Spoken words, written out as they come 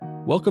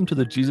Welcome to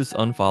the Jesus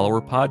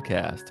Unfollower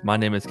podcast. My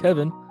name is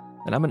Kevin,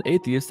 and I'm an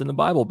atheist in the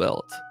Bible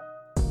Belt.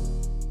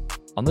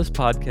 On this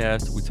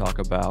podcast, we talk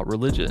about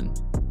religion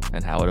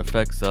and how it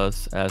affects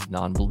us as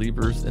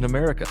non-believers in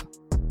America.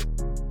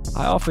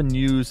 I often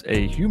use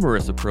a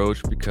humorous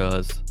approach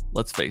because,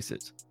 let's face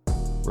it,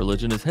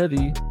 religion is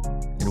heavy,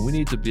 and we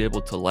need to be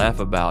able to laugh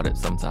about it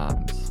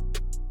sometimes.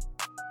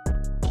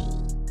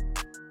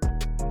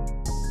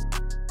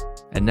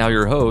 And now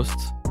your host,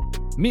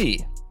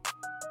 me.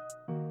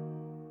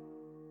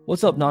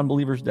 What's up,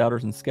 non-believers,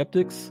 doubters, and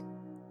skeptics?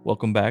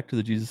 Welcome back to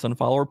the Jesus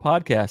Unfollower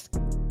podcast.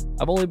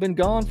 I've only been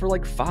gone for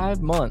like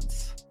 5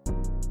 months.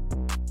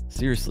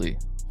 Seriously,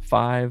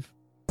 5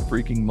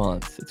 freaking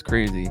months. It's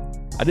crazy.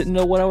 I didn't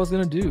know what I was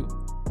going to do.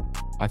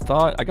 I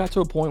got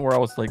to a point where I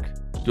was like,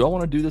 do I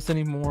want to do this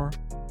anymore?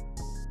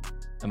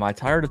 Am I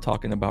tired of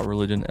talking about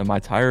religion? Am I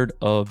tired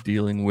of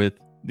dealing with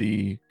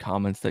the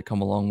comments that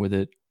come along with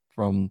it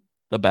from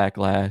the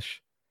backlash?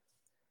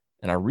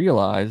 And I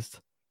realized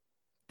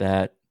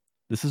that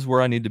this is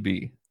where I need to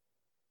be.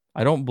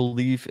 I don't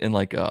believe in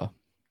like a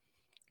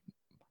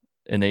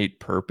innate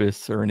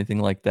purpose or anything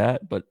like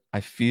that, but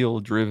I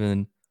feel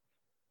driven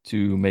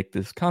to make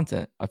this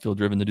content. I feel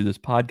driven to do this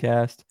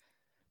podcast,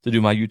 to do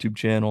my YouTube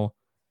channel,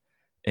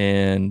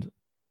 and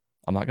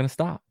I'm not going to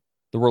stop.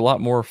 There were a lot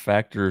more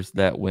factors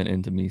that went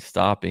into me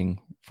stopping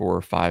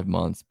for 5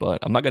 months, but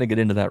I'm not going to get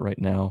into that right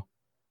now.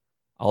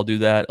 I'll do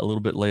that a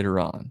little bit later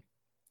on.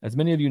 As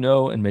many of you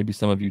know, and maybe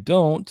some of you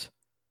don't,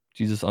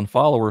 Jesus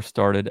Unfollower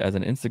started as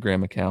an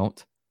Instagram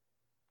account,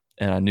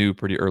 and I knew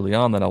pretty early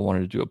on that I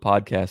wanted to do a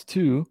podcast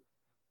too,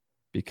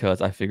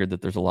 because I figured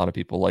that there's a lot of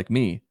people like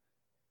me,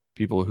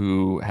 people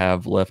who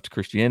have left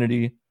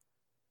Christianity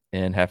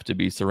and have to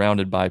be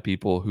surrounded by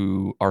people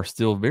who are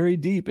still very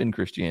deep in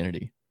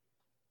Christianity.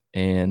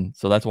 And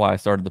so that's why I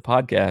started the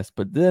podcast.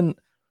 But then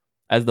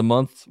as the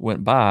months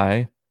went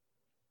by,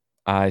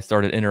 I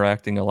started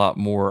interacting a lot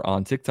more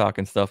on TikTok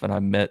and stuff, and I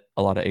met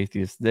a lot of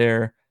atheists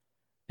there.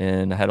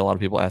 And I had a lot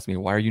of people ask me,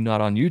 why are you not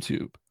on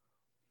YouTube?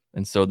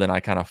 And so then I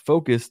kind of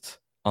focused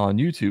on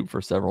YouTube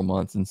for several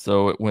months. And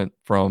so it went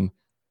from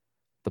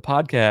the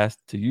podcast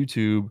to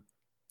YouTube,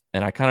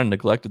 and I kind of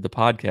neglected the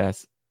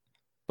podcast.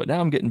 But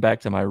now I'm getting back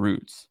to my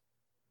roots,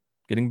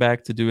 getting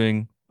back to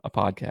doing a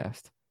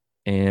podcast.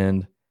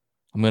 And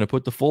I'm going to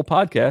put the full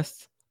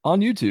podcast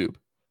on YouTube.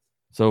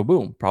 So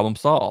boom, problem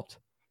solved.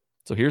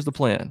 So here's the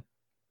plan.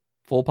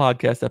 Full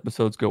podcast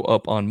episodes go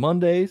up on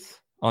Mondays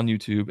on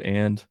YouTube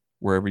and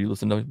wherever you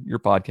listen to your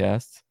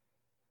podcasts.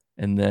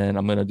 And then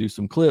I'm going to do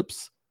some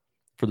clips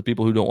for the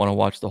people who don't want to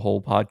watch the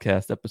whole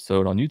podcast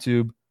episode on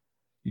YouTube.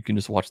 You can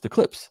just watch the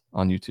clips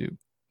on YouTube.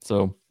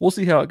 So we'll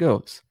see how it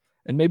goes.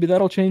 And maybe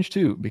that'll change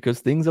too,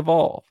 because things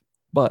evolve.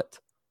 But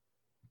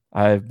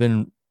I've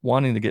been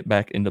wanting to get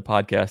back into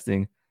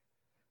podcasting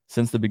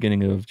since the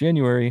beginning of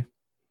January.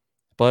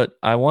 But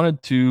I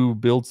wanted to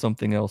build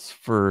something else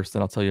first,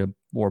 and I'll tell you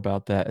more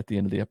about that at the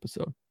end of the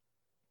episode.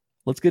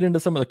 Let's get into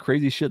some of the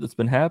crazy shit that's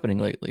been happening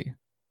lately.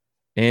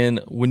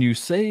 And when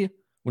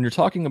you're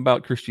talking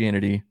about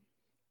Christianity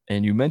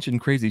and you mention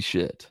crazy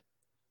shit,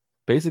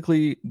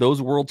 basically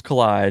those worlds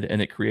collide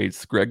and it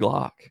creates Greg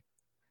Locke.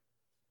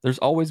 There's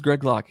always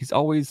Greg Locke. He's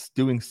always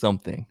doing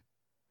something.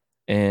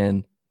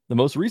 And the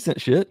most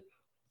recent shit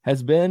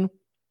has been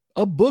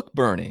a book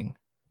burning.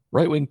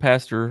 Right-wing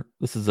pastor,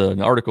 this is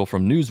an article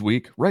from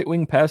Newsweek,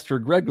 right-wing pastor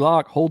Greg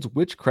Locke holds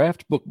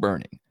witchcraft book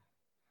burning.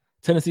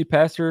 Tennessee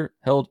pastor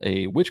held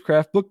a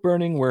witchcraft book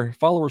burning where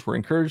followers were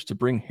encouraged to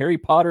bring Harry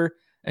Potter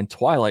and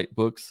Twilight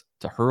books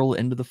to hurl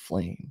into the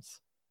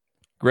flames.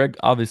 Greg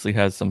obviously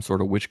has some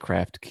sort of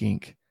witchcraft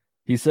kink.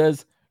 He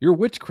says, your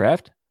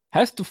witchcraft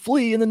has to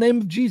flee in the name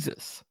of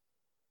Jesus.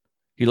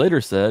 He later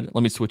said,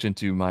 let me switch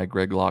into my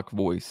Greg Locke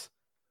voice.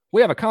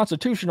 We have a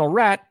constitutional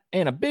right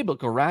and a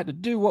biblical right to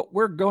do what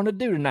we're going to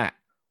do tonight.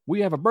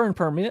 We have a burn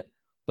permit,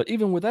 but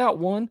even without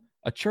one,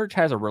 a church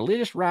has a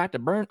religious right to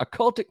burn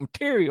occultic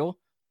material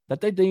that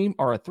they deem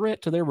are a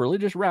threat to their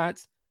religious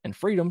rights and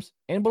freedoms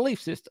and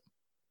belief system.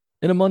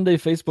 In a Monday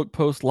Facebook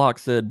post, Locke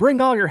said, bring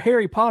all your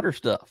Harry Potter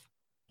stuff.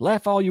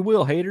 Laugh all you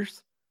will,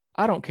 haters.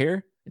 I don't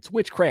care. It's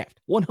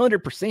witchcraft,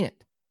 100%.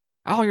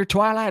 All your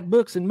Twilight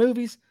books and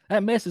movies,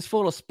 that mess is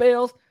full of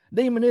spells,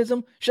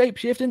 demonism,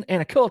 shape-shifting,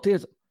 and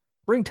occultism.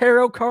 Bring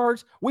tarot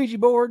cards, Ouija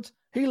boards,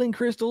 healing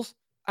crystals,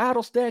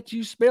 idol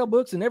statues, spell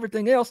books, and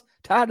everything else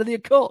tied to the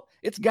occult.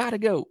 It's got to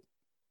go.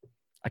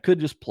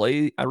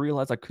 I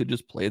realized I could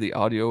just play the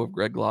audio of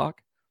Greg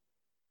Locke.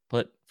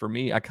 But for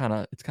me, it's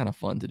kind of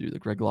fun to do the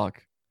Greg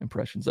Locke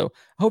impression. So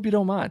I hope you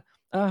don't mind.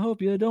 I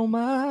hope you don't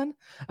mind.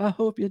 I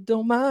hope you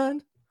don't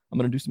mind. I'm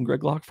going to do some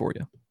Greg Locke for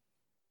you.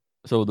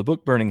 So the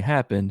book burning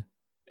happened.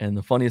 And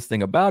the funniest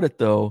thing about it,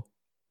 though,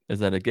 is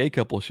that a gay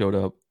couple showed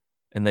up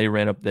and they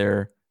ran up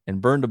there and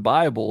burned a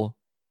Bible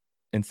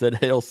and said,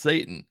 Hail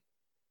Satan.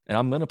 And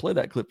I'm going to play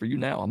that clip for you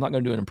now. I'm not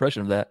going to do an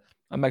impression of that.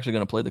 I'm actually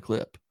going to play the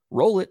clip.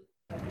 Roll it.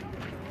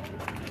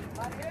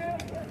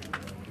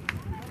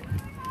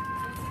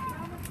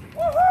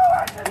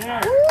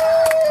 Yeah.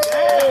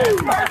 Woo!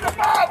 Burn the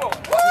Bible!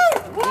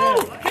 Woo!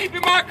 Woo!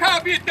 Keeping my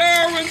copy of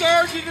Darwin's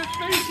Witches and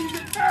species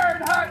in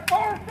Fahrenheit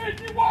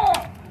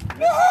 451!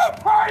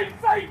 Woohoo! Praise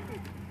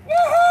Satan!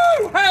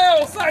 Woohoo!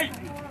 Hail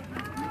Satan!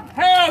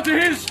 Hail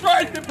to his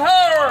strength and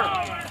power!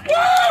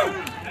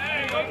 Woo!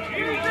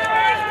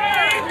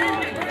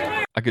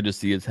 I could just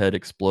see his head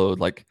explode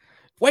like,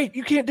 wait,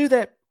 you can't do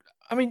that.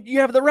 I mean,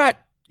 you have the right.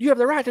 You have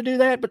the right to do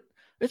that, but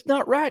it's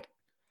not right.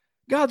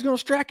 God's going to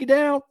strike you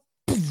down.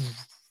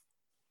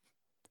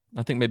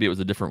 I think maybe it was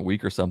a different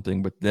week or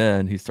something, but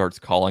then he starts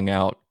calling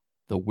out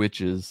the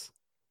witches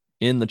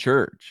in the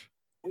church.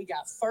 We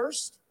got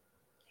first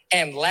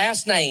and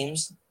last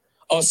names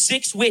of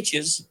 6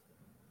 witches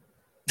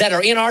that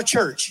are in our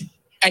church.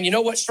 And you know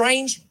what's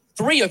strange?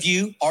 3 of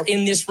you are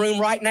in this room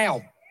right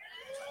now.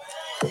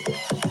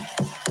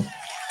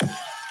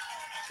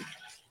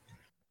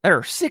 There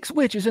are 6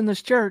 witches in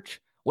this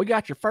church. We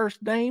got your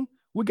first name.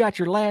 We got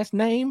your last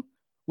name.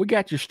 We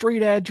got your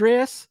street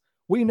address.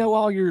 We know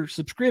all your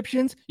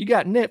subscriptions. You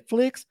got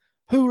Netflix,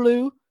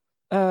 Hulu.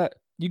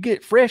 You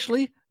get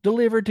Freshly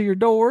delivered to your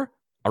door.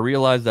 I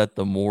realize that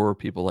the more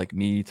people like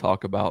me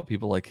talk about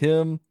people like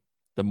him,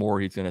 the more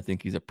he's going to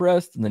think he's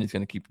oppressed, and then he's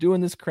going to keep doing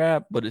this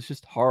crap. But it's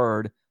just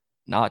hard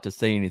not to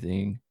say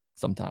anything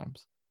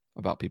sometimes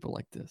about people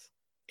like this.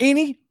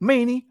 Eeny,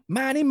 meeny,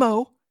 miny,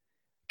 mo,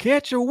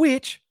 catch a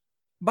witch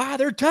by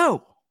their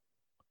toe.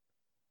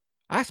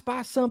 I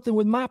spy something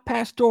with my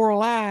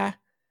pastoral eye.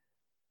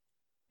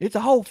 It's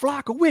a whole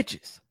flock of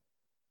witches.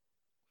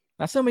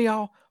 Now, some of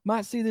y'all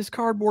might see this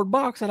cardboard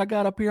box that I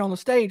got up here on the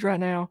stage right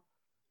now,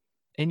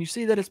 and you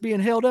see that it's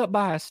being held up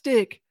by a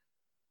stick,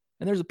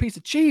 and there's a piece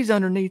of cheese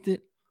underneath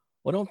it.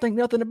 Well, don't think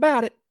nothing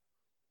about it.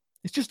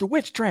 It's just a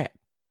witch trap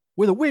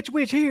with a witch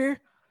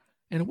here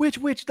and a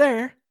witch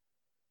there.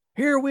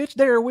 Here a witch,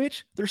 there a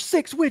witch. There's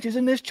 6 witches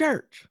in this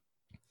church.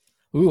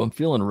 Ooh, I'm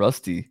feeling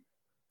rusty.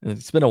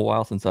 It's been a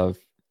while since I've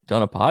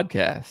done a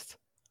podcast.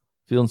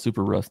 Feeling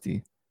super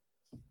rusty.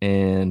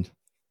 And,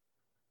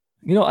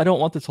 you know, I don't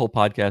want this whole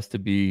podcast to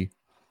be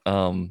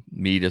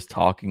me just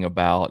talking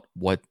about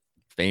what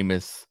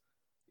famous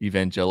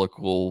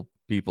evangelical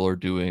people are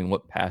doing,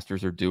 what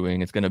pastors are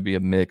doing. It's going to be a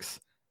mix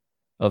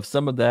of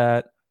some of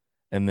that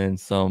and then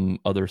some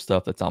other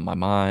stuff that's on my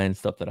mind,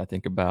 stuff that I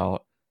think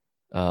about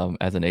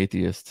as an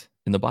atheist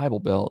in the Bible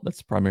Belt.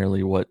 That's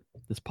primarily what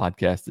this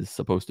podcast is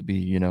supposed to be.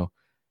 You know,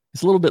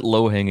 it's a little bit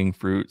low-hanging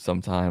fruit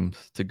sometimes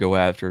to go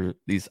after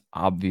these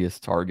obvious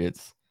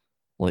targets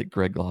like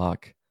Greg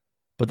Locke,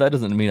 but that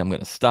doesn't mean I'm going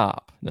to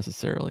stop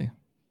necessarily.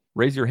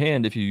 Raise your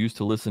hand if you used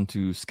to listen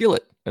to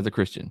Skillet as a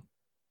Christian.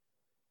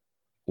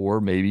 Or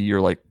maybe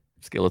you're like,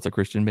 Skillet's a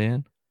Christian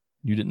band?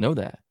 You didn't know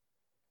that.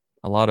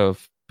 A lot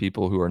of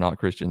people who are not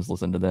Christians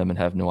listen to them and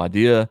have no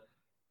idea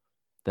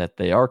that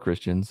they are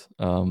Christians,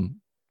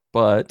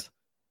 but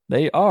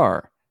they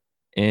are.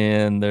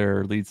 And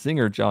their lead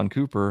singer, John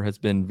Cooper, has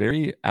been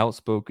very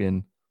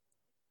outspoken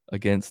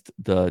against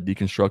the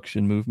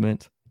deconstruction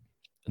movement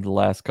in the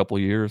last couple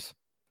of years.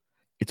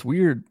 It's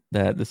weird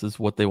that this is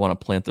what they want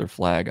to plant their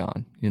flag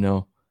on, you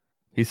know?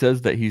 He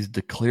says that he's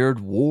declared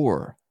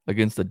war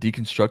against the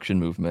deconstruction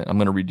movement. I'm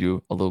going to read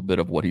you a little bit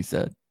of what he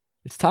said.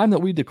 It's time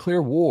that we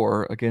declare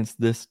war against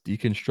this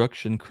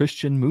deconstruction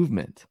Christian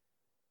movement.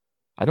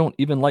 I don't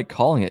even like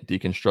calling it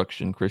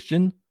deconstruction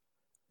Christian.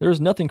 There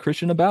is nothing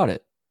Christian about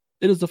it.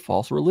 It is a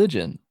false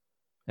religion.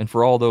 And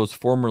for all those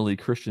formerly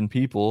Christian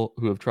people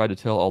who have tried to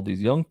tell all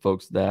these young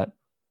folks that,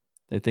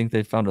 they think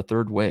they've found a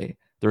third way.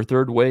 Their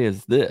third way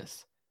is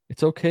this.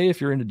 It's okay if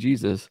you're into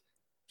Jesus,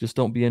 just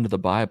don't be into the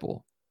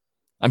Bible.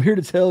 I'm here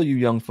to tell you,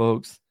 young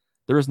folks,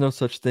 there is no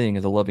such thing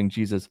as a loving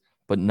Jesus,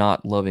 but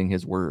not loving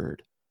his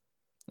word.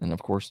 And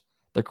of course,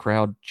 the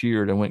crowd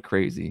cheered and went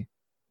crazy.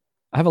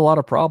 I have a lot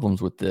of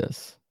problems with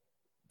this.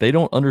 They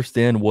don't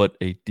understand what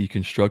a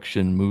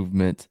deconstruction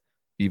movement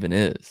even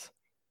is.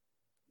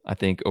 I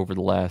think over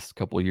the last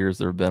couple of years,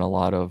 there have been a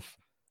lot of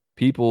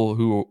people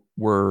who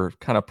were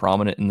kind of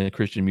prominent in the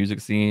Christian music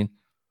scene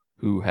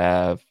who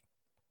have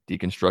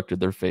deconstructed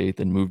their faith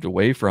and moved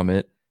away from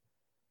it.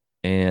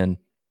 And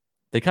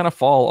they kind of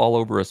fall all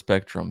over a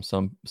spectrum.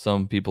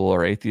 Some people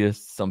are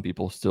atheists. Some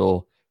people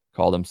still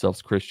call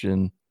themselves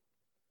Christian.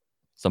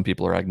 Some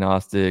people are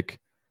agnostic.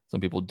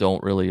 Some people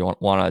don't really want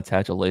to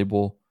attach a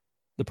label.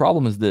 The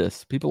problem is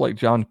this. People like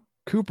John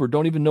Cooper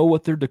don't even know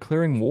what they're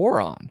declaring war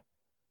on.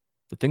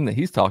 The thing that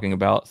he's talking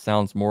about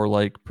sounds more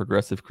like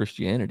progressive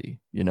Christianity,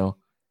 you know?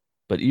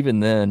 But even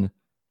then,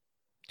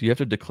 do you have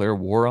to declare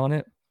war on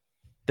it?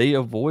 They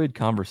avoid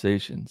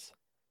conversations.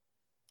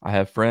 I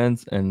have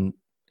friends and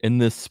in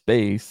this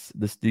space,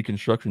 this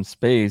deconstruction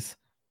space,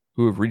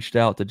 who have reached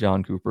out to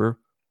John Cooper,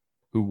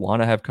 who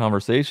want to have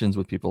conversations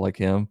with people like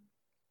him,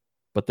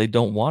 but they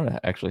don't want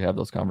to actually have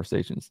those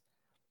conversations.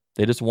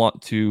 They just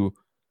want to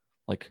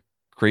like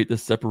create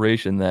this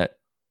separation that,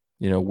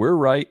 you know, we're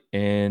right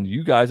and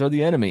you guys are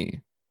the enemy.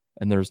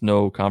 And there's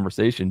no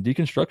conversation.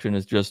 Deconstruction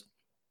is just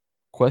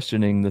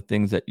questioning the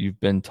things that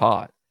you've been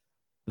taught.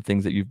 The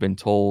things that you've been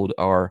told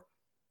are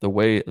the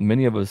way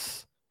many of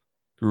us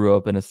grew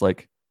up, and it's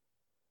like,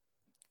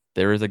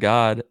 there is a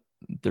God.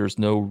 There's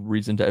no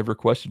reason to ever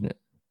question it.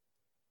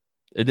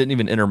 It didn't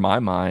even enter my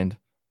mind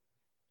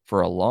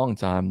for a long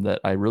time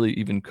that I really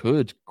even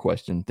could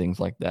question things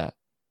like that.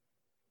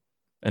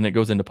 And it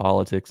goes into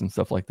politics and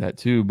stuff like that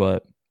too.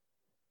 But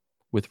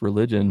with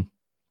religion,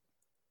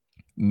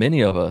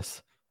 many of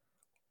us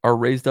are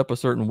raised up a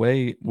certain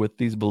way with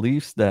these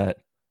beliefs that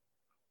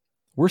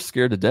we're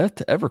scared to death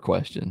to ever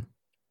question.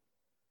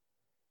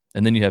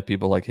 And then you have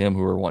people like him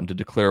who are wanting to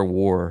declare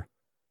war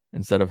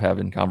instead of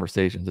having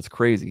conversations. It's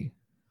crazy.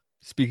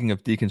 Speaking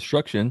of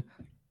deconstruction,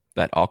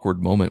 that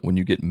awkward moment when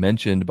you get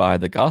mentioned by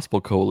the Gospel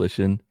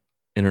Coalition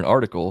in an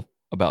article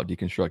about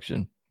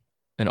deconstruction.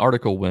 An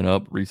article went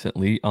up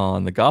recently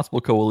on the Gospel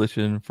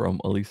Coalition from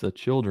Alisa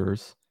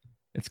Childers.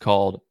 It's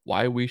called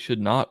Why We Should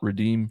Not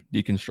Redeem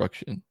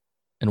Deconstruction.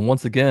 And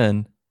once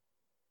again,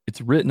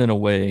 it's written in a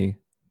way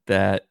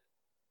that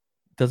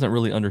doesn't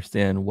really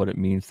understand what it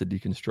means to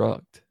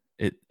deconstruct.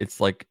 It's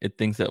like it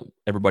thinks that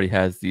everybody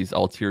has these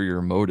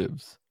ulterior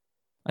motives.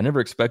 I never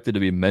expected to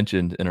be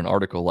mentioned in an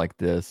article like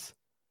this,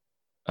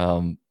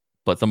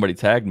 but somebody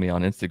tagged me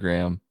on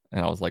Instagram,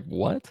 and I was like,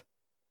 what?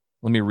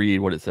 Let me read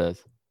what it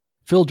says.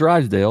 Phil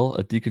Drysdale,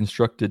 a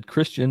deconstructed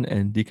Christian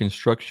and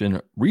deconstruction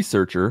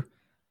researcher,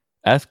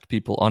 asked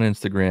people on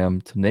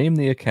Instagram to name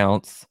the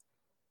accounts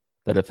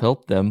that have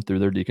helped them through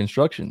their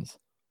deconstructions.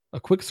 A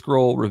quick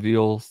scroll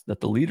reveals that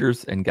the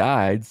leaders and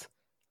guides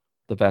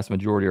the vast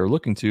majority are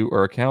looking to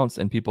are accounts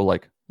and people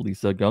like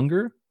Lisa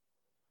Gungor,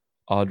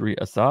 Audrey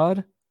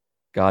Assad,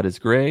 God is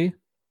Gray,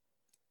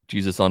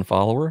 Jesus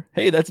Unfollower.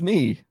 Hey, that's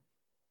me.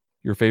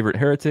 Your favorite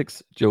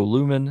heretics, Joe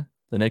Lumen,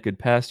 The Naked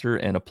Pastor,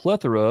 and a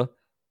plethora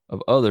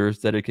of others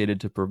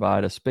dedicated to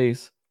provide a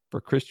space for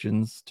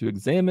Christians to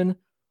examine,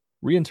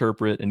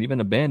 reinterpret, and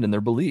even abandon their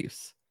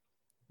beliefs.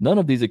 None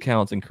of these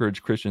accounts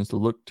encourage Christians to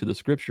look to the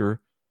scripture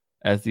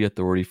as the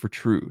authority for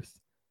truth.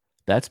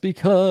 That's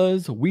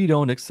because we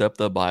don't accept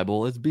the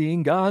Bible as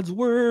being God's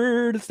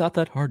word. It's not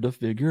that hard to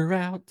figure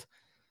out.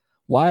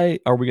 Why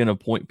are we going to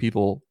point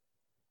people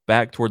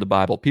back toward the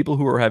Bible? People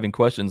who are having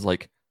questions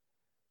like,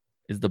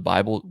 is the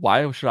Bible,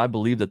 why should I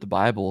believe that the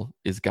Bible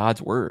is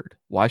God's word?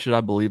 Why should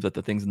I believe that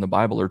the things in the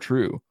Bible are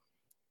true?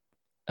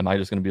 Am I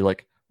just going to be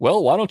like,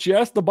 well, why don't you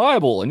ask the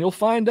Bible and you'll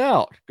find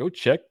out? Go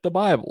check the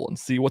Bible and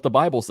see what the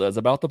Bible says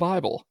about the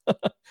Bible.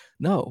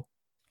 No.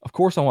 Of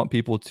course, I want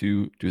people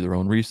to do their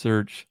own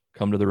research,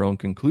 come to their own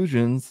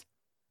conclusions,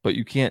 but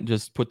you can't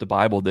just put the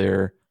Bible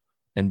there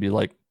and be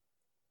like,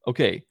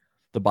 okay,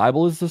 the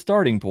Bible is the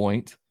starting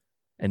point,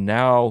 and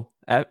now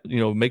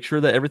make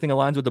sure that everything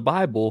aligns with the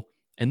Bible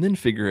and then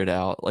figure it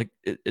out. Like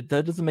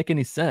that doesn't make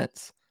any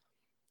sense.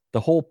 The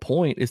whole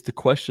point is to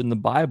question the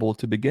Bible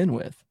to begin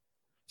with,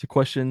 to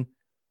question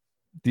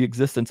the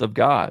existence of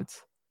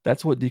gods.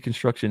 That's what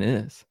deconstruction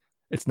is.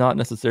 It's not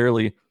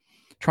necessarily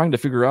trying to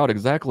figure out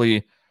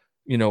exactly,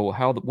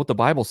 what the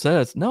Bible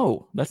says.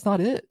 No, that's not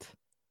it.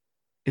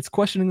 It's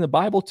questioning the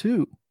Bible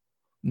too.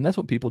 And that's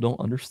what people don't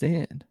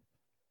understand.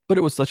 But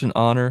it was such an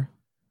honor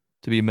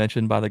to be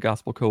mentioned by the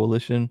Gospel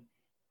Coalition,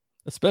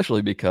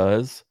 especially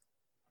because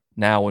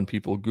now when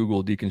people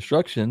Google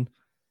deconstruction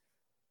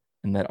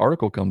and that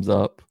article comes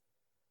up,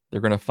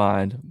 they're going to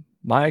find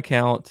my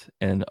account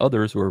and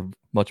others who are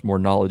much more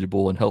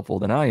knowledgeable and helpful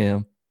than I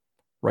am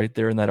right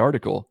there in that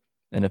article.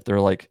 And if they're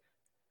like,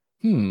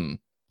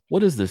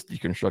 what is this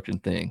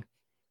deconstruction thing?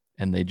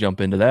 And they jump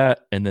into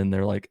that, and then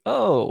they're like,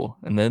 oh,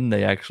 and then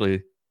they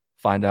actually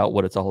find out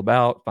what it's all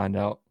about,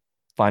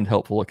 find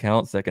helpful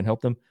accounts that can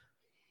help them.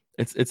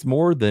 It's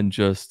more than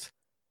just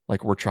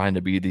like we're trying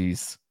to be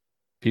these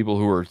people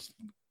who are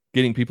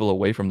getting people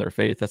away from their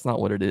faith. That's not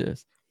what it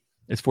is.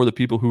 It's for the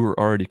people who are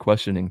already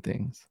questioning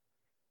things,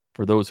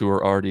 for those who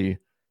are already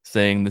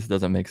saying this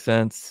doesn't make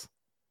sense.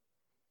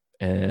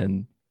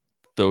 And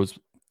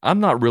I'm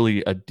not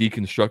really a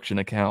deconstruction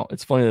account.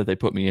 It's funny that they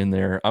put me in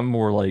there. I'm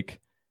more like,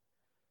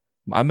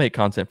 I make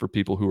content for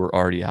people who are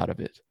already out of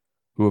it,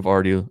 who have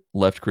already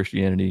left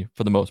Christianity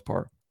for the most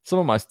part. Some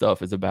of my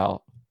stuff is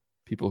about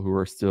people who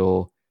are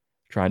still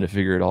trying to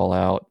figure it all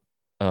out,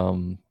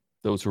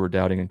 those who are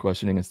doubting and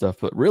questioning and stuff.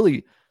 But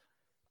really,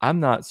 I'm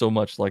not so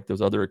much like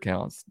those other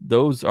accounts.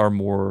 Those are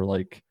more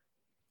like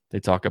they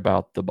talk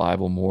about the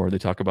Bible more. They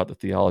talk about the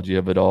theology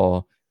of it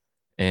all.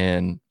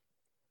 And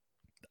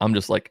I'm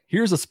just like,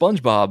 here's a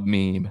SpongeBob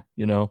meme,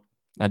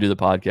 I do the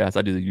podcast,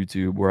 I do the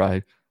YouTube where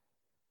I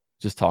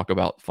just talk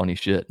about funny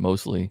shit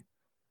mostly.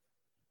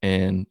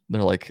 And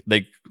they're like,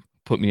 they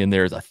put me in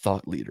there as a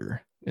thought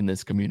leader in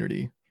this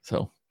community.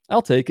 So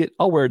I'll take it.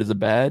 I'll wear it as a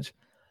badge.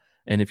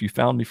 And if you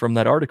found me from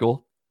that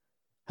article,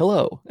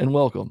 hello and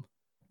welcome.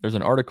 There's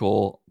an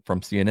article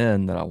from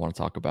CNN that I want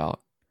to talk about.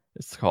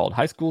 It's called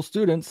High School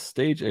Students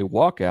Stage a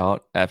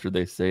Walkout After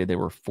They Say They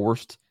Were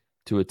Forced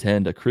to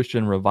Attend a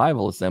Christian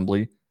Revival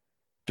Assembly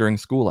During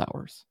School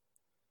Hours.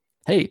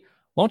 Hey,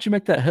 why don't you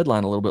make that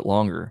headline a little bit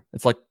longer?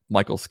 It's like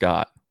Michael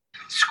Scott.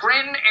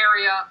 Scranton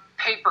area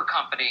paper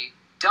company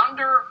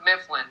Dunder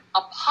Mifflin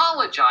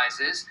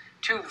apologizes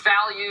to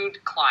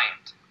valued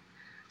client.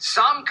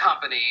 Some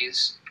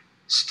companies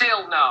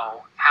still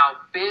know how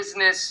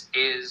business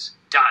is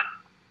done.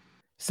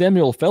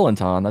 Samuel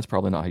Fellenton, that's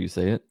probably not how you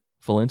say it.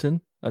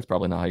 Fellenton? that's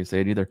probably not how you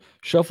say it either,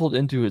 shuffled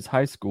into his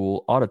high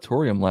school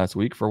auditorium last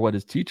week for what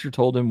his teacher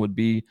told him would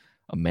be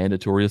a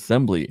mandatory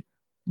assembly.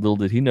 Little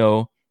did he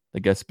know the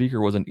guest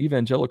speaker was an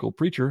evangelical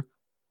preacher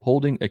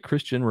holding a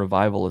Christian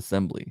revival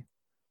assembly.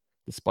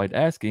 Despite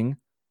asking,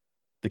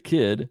 the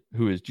kid,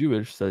 who is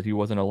Jewish, said he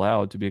wasn't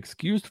allowed to be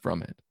excused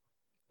from it.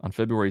 On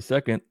February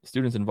 2nd,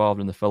 students involved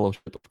in the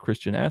Fellowship of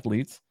Christian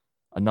Athletes,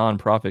 a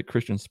nonprofit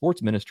Christian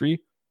sports ministry,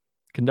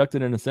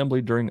 conducted an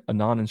assembly during a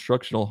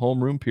non-instructional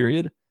homeroom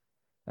period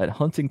at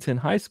Huntington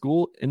High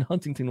School in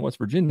Huntington, West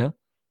Virginia.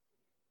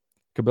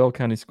 Cabell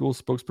County School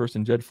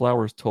spokesperson Jed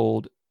Flowers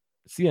told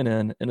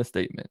CNN in a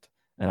statement.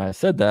 And I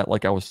said that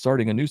like I was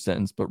starting a new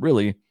sentence, but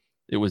really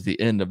it was the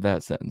end of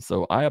that sentence.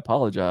 So I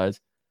apologize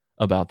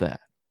about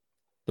that.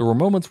 There were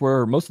moments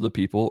where most of the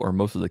people, or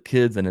most of the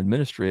kids and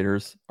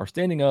administrators, are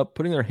standing up,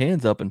 putting their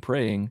hands up and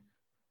praying.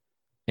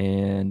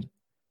 And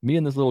me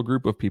and this little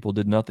group of people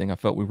did nothing. I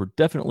felt we were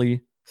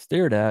definitely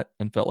stared at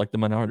and felt like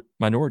the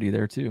minority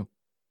there too.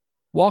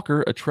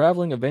 Walker, a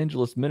traveling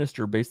evangelist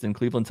minister based in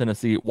Cleveland,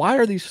 Tennessee. Why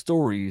are these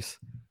stories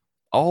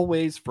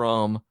always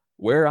from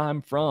where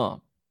I'm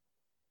from?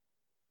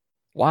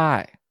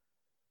 Why?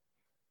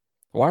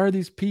 Why are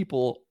these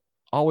people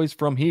always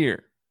from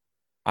here?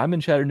 I'm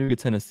in Chattanooga,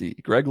 Tennessee.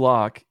 Greg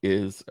Locke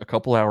is a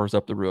couple hours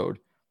up the road.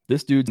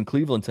 This dude's in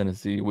Cleveland,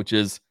 Tennessee, which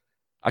is,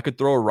 I could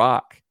throw a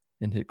rock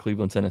and hit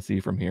Cleveland, Tennessee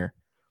from here.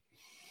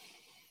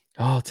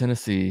 Oh,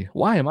 Tennessee.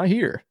 Why am I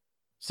here?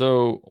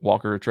 So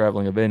Walker, a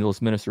traveling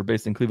evangelist minister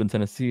based in Cleveland,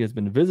 Tennessee, has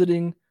been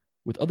visiting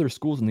with other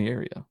schools in the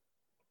area.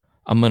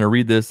 I'm going to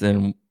read this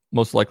and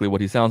most likely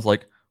what he sounds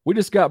like. We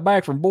just got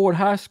back from Boyd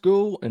High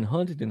School and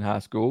Huntington High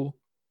School,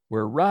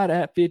 where right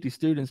at 50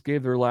 students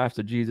gave their lives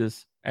to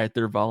Jesus at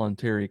their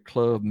voluntary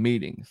club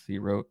meetings, he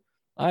wrote.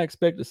 I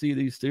expect to see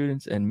these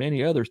students and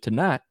many others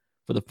tonight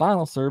for the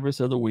final service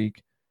of the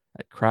week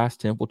at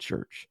Christ Temple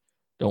Church.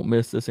 Don't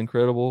miss this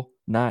incredible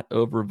night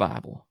of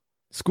revival.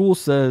 School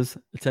says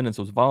attendance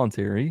was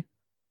voluntary.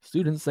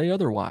 Students say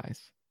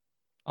otherwise.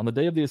 On the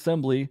day of the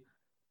assembly,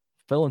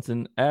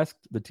 Fellenson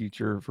asked the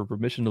teacher for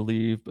permission to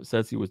leave, but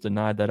says he was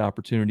denied that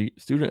opportunity.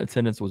 Student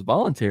attendance was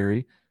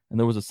voluntary, and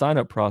there was a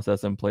sign-up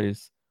process in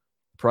place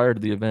prior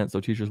to the event so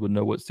teachers would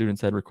know what students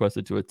had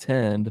requested to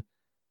attend,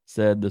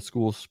 said the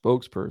school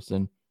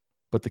spokesperson.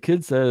 But the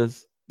kid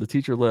says the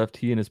teacher left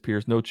he and his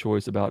peers no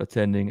choice about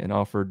attending and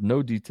offered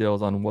no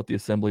details on what the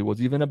assembly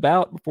was even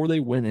about before they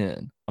went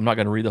in. I'm not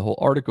going to read the whole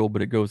article,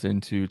 but it goes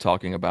into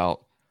talking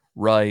about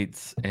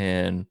rights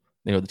and,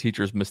 you know, the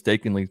teachers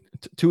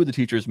two of the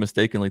teachers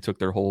mistakenly took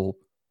their whole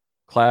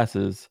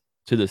classes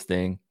to this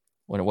thing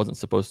when it wasn't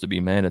supposed to be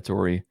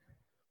mandatory.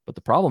 But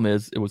the problem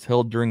is it was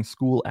held during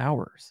school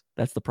hours.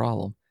 That's the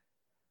problem.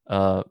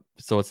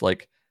 So it's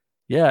like,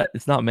 yeah,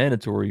 it's not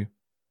mandatory,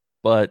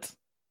 but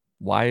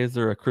why is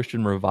there a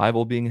Christian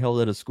revival being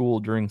held at a school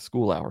during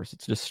school hours?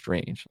 It's just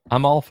strange.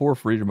 I'm all for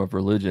freedom of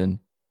religion.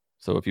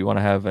 So if you want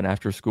to have an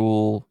after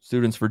school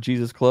Students for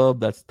Jesus club,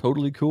 that's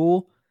totally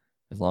cool.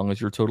 As long as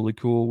you're totally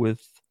cool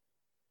with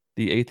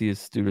the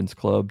atheist students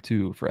club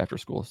too for after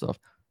school stuff.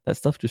 That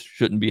stuff just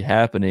shouldn't be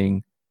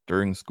happening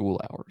during school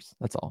hours.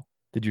 That's all.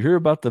 Did you hear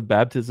about the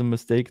baptism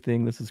mistake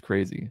thing? This is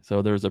crazy.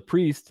 So there's a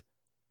priest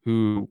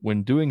who,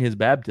 when doing his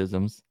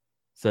baptisms,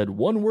 said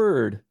one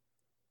word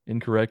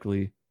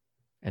incorrectly,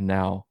 and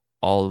now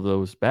all of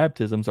those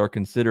baptisms are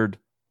considered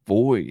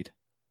void.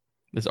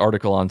 This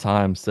article on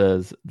Time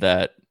says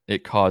that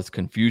it caused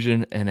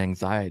confusion and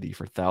anxiety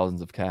for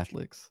thousands of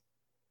Catholics.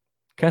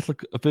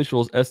 Catholic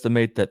officials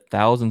estimate that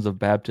thousands of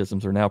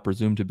baptisms are now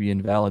presumed to be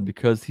invalid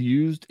because he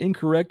used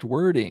incorrect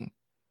wording.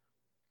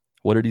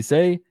 What did he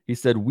say? He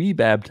said, "We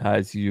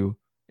baptize you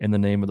in the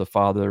name of the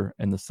Father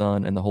and the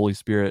Son and the Holy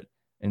Spirit,"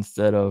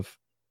 instead of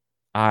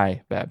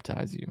 "I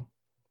baptize you."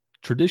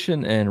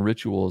 Tradition and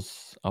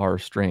rituals are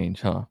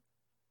strange, huh?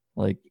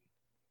 Like,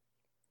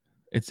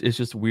 it's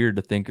just weird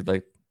to think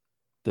like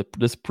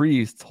this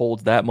priest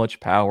holds that much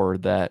power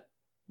that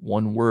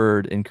one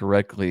word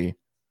incorrectly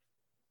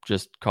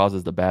just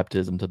causes the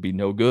baptism to be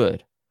no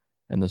good.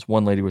 And this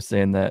one lady was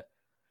saying that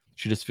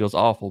she just feels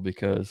awful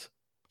because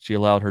she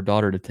allowed her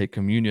daughter to take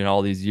communion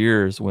all these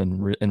years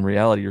when in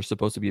reality you're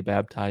supposed to be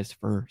baptized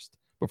first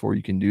before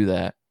you can do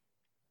that.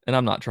 And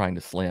I'm not trying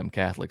to slam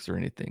Catholics or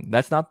anything.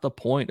 That's not the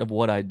point of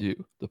what I do.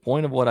 The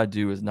point of what I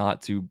do is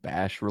not to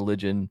bash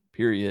religion,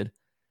 period.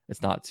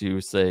 It's not to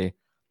say,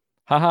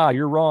 haha,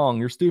 you're wrong,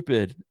 you're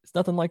stupid. It's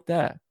nothing like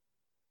that.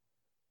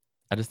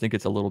 I just think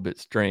it's a little bit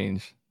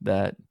strange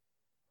that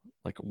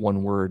like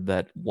one word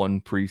that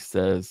one priest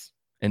says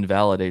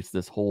invalidates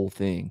this whole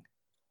thing.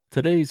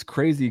 Today's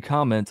crazy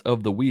comment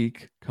of the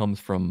week comes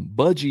from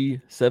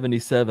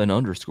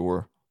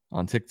Budgie77_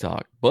 on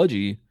TikTok.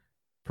 Budgie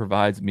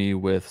provides me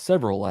with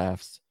several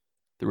laughs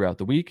throughout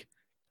the week.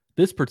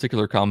 This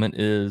particular comment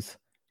is,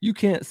 "You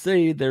can't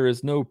say there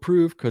is no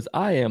proof because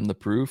I am the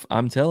proof.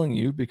 I'm telling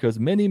you because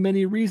many,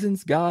 many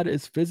reasons God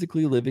is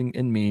physically living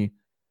in me.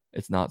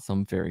 It's not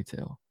some fairy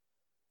tale."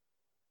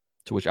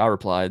 To which I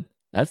replied,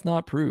 "That's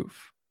not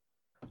proof."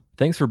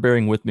 Thanks for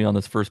bearing with me on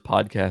this first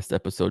podcast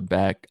episode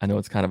back. I know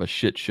it's kind of a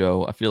shit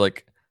show. I feel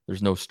like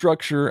There's no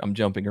structure. I'm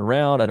jumping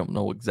around. I don't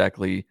know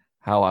exactly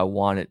how I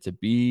want it to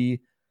be.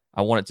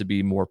 I want it to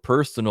be more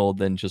personal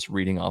than just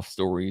reading off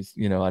stories.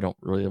 I don't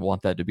really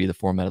want that to be the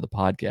format of the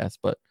podcast,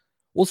 but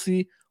we'll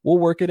see. We'll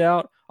work it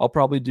out. I'll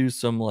probably do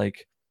some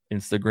like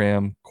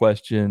Instagram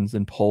questions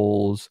and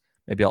polls.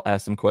 Maybe I'll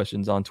ask some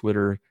questions on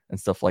Twitter and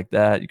stuff like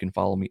that. You can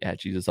follow me at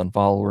Jesus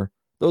Unfollower.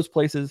 Those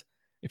places,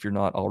 if you're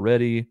not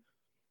already,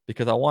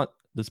 because I want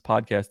this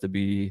podcast to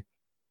be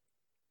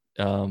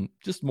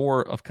just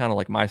more of kind of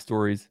like my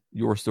stories,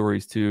 your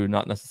stories too,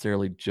 not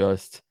necessarily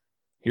just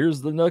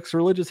here's the next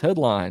religious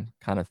headline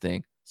kind of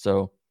thing.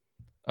 So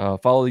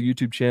follow the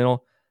YouTube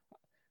channel.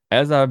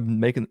 As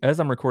I'm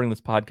recording this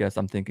podcast,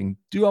 I'm thinking,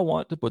 do I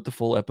want to put the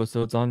full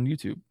episodes on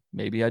YouTube?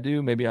 Maybe I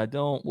do, maybe I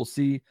don't. We'll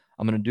see.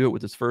 I'm going to do it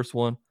with this first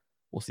one.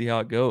 We'll see how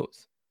it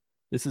goes.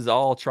 This is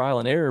all trial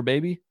and error,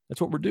 baby.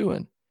 That's what we're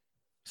doing.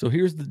 So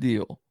here's the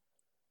deal.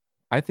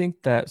 I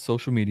think that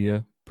social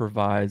media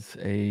provides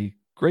a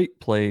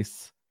great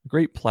place, a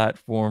great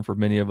platform for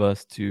many of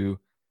us to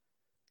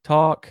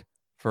talk,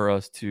 for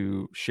us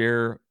to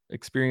share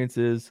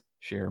experiences,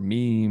 share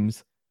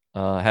memes,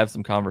 have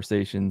some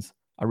conversations.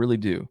 I really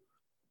do.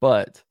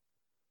 But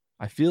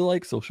I feel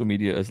like social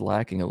media is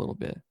lacking a little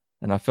bit.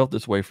 And I felt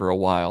this way for a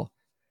while,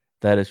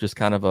 that it's just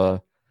kind of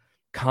a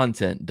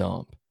content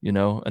dump,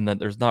 and that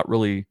there's not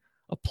really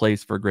a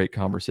place for great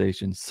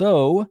conversation.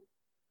 So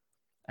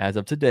as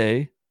of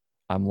today,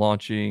 I'm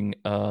launching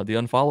the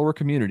Unfollower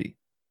community,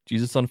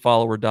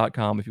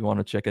 JesusUnfollower.com if you want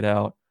to check it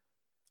out.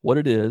 What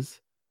it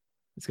is,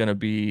 it's going to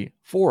be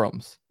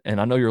forums. And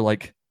I know you're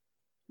like,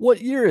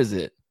 what year is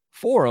it?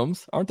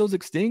 Forums? Aren't those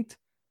extinct?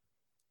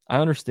 I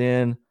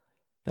understand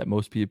that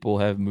most people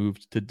have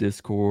moved to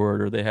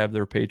Discord or they have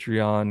their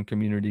Patreon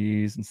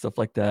communities and stuff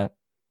like that.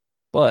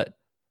 But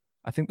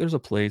I think there's a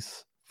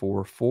place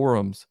for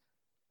forums.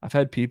 I've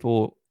had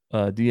people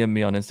DM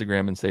me on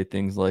Instagram and say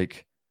things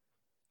like,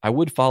 I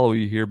would follow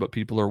you here, but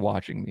people are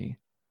watching me,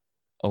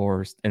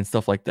 and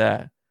stuff like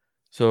that.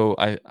 So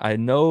I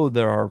know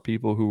there are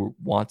people who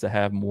want to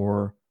have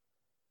more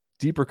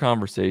deeper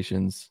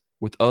conversations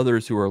with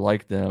others who are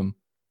like them,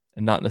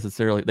 and not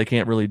necessarily, they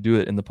can't really do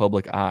it in the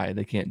public eye.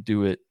 They can't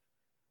do it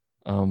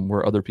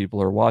where other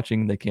people are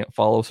watching. They can't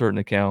follow certain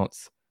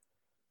accounts.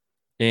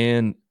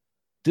 And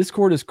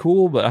Discord is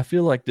cool, but I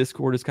feel like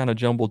Discord is kind of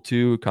jumbled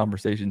too.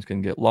 Conversations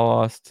can get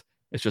lost.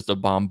 It's just a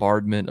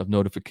bombardment of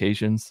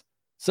notifications.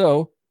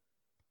 So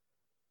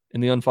in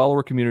the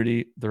Unfollower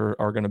community, there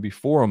are going to be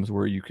forums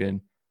where you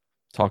can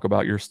talk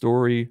about your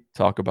story,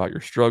 talk about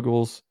your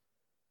struggles,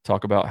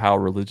 talk about how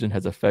religion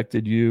has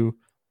affected you,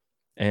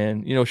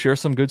 and share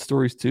some good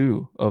stories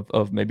too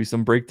of maybe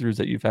some breakthroughs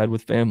that you've had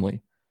with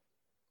family.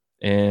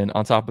 And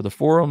on top of the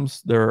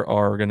forums, there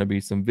are going to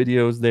be some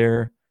videos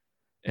there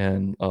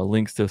and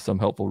links to some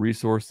helpful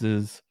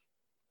resources,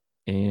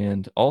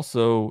 and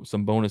also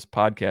some bonus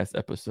podcast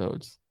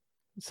episodes.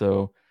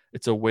 So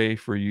it's a way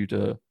for you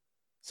to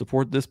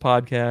support this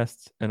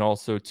podcast and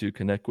also to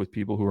connect with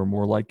people who are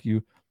more like you.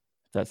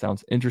 If that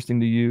sounds interesting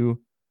to you,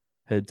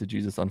 head to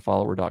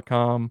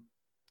JesusUnfollower.com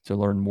to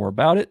learn more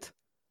about it.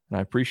 And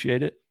I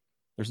appreciate it.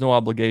 There's no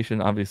obligation,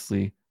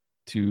 obviously,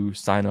 to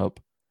sign up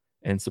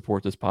and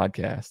support this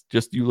podcast.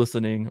 Just you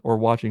listening or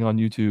watching on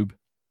YouTube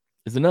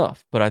is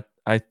enough. But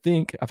I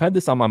think I've had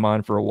this on my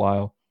mind for a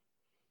while,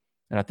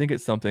 and I think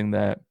it's something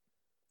that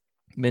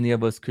many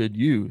of us could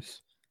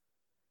use.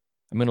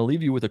 I'm going to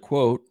leave you with a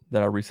quote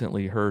that I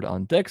recently heard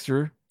on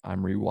Dexter.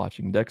 I'm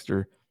rewatching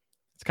Dexter.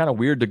 It's kind of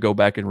weird to go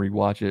back and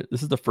rewatch it.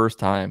 This is the first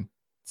time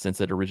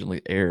since it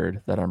originally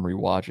aired that I'm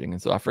rewatching,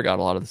 and so I forgot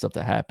a lot of the stuff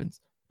that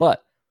happens.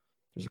 But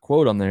there's a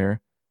quote on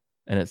there,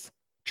 and it's,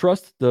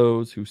 "Trust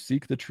those who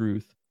seek the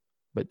truth,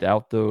 but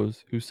doubt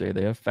those who say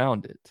they have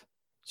found it."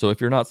 So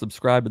if you're not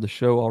subscribed to the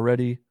show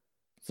already,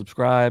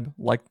 subscribe,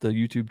 like the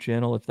YouTube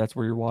channel if that's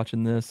where you're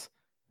watching this.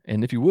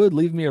 And if you would,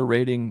 leave me a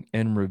rating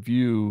and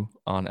review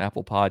on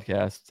Apple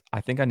Podcasts. I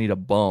think I need a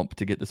bump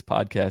to get this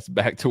podcast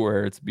back to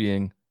where it's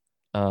being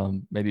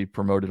maybe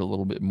promoted a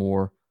little bit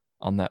more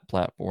on that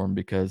platform,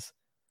 because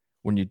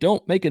when you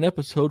don't make an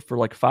episode for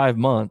like 5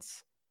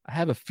 months, I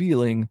have a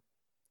feeling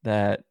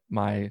that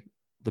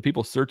the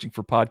people searching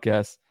for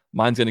podcasts,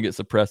 mine's going to get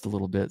suppressed a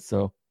little bit.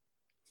 So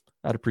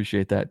I'd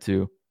appreciate that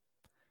too.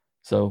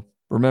 So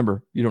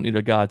remember, you don't need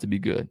a God to be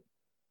good.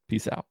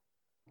 Peace out.